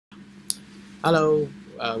Hello,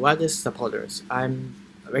 Wadiz supporters. I'm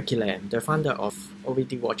Ricky Lam, the founder of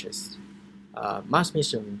OVD watches. Mars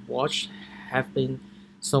Mission watch have been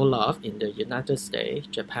so loved in the United States,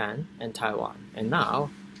 Japan, and Taiwan, and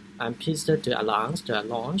now I'm pleased to announce the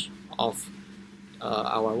launch of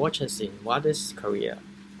our watches in Wadiz, Korea.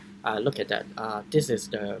 Look at that. This is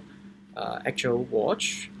the actual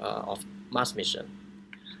watch of Mars Mission.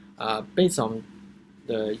 Based on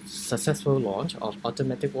the successful launch of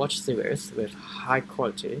automatic watch series with high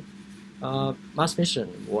quality, Mars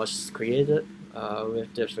Mission was created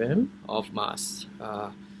with the dream of Mars,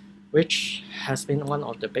 which has been one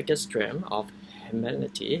of the biggest dreams of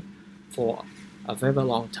humanity for a very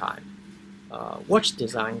long time. Watch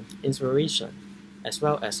design inspiration, as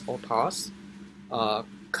well as all parts,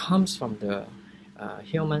 comes from the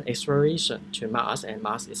human exploration to Mars and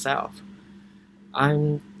Mars itself.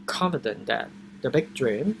 I'm confident that the big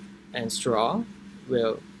dream and strong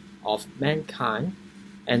will of mankind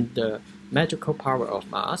and the magical power of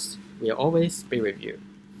Mars will always be with you.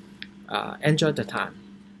 Enjoy the time.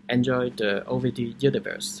 Enjoy the OVD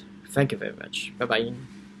universe. Thank you very much. Bye bye.